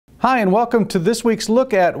Hi, and welcome to this week's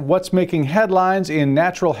look at what's making headlines in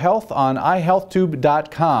natural health on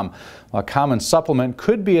iHealthTube.com. A common supplement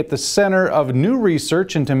could be at the center of new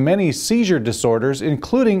research into many seizure disorders,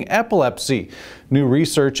 including epilepsy. New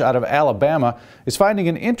research out of Alabama is finding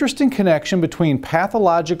an interesting connection between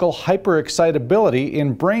pathological hyperexcitability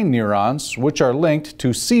in brain neurons, which are linked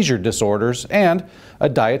to seizure disorders, and a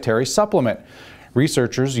dietary supplement.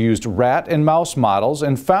 Researchers used rat and mouse models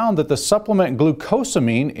and found that the supplement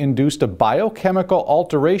glucosamine induced a biochemical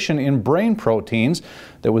alteration in brain proteins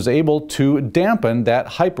that was able to dampen that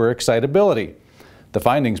hyperexcitability. The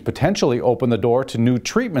findings potentially open the door to new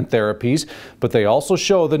treatment therapies, but they also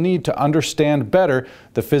show the need to understand better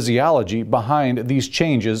the physiology behind these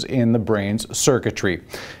changes in the brain's circuitry.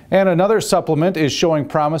 And another supplement is showing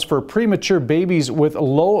promise for premature babies with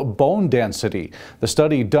low bone density. The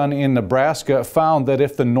study done in Nebraska found that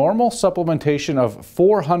if the normal supplementation of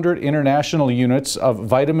 400 international units of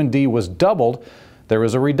vitamin D was doubled, there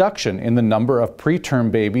is a reduction in the number of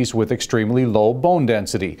preterm babies with extremely low bone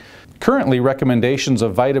density. Currently, recommendations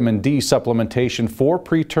of vitamin D supplementation for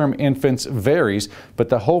preterm infants varies, but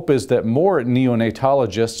the hope is that more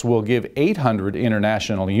neonatologists will give 800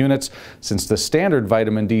 international units, since the standard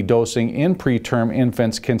vitamin D dosing in preterm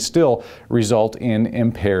infants can still result in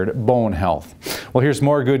impaired bone health. Well, here's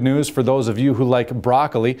more good news for those of you who like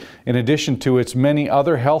broccoli. In addition to its many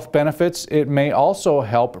other health benefits, it may also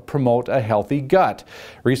help promote a healthy gut.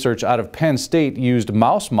 Research out of Penn State used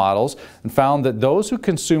mouse models and found that those who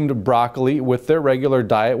consumed broccoli with their regular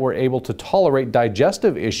diet were able to tolerate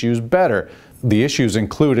digestive issues better. The issues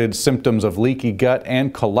included symptoms of leaky gut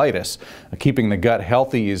and colitis. Keeping the gut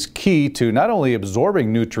healthy is key to not only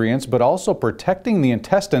absorbing nutrients, but also protecting the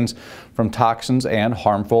intestines from toxins and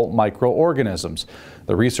harmful microorganisms.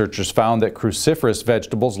 The researchers found that cruciferous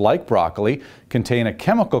vegetables like broccoli contain a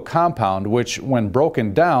chemical compound which, when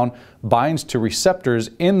broken down, binds to receptors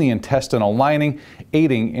in the intestinal lining,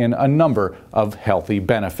 aiding in a number of healthy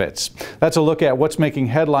benefits. That's a look at what's making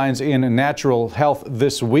headlines in natural health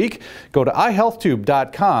this week. Go to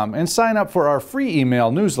iHealthTube.com and sign up for our free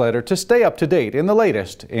email newsletter to stay up to date in the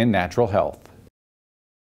latest in natural health.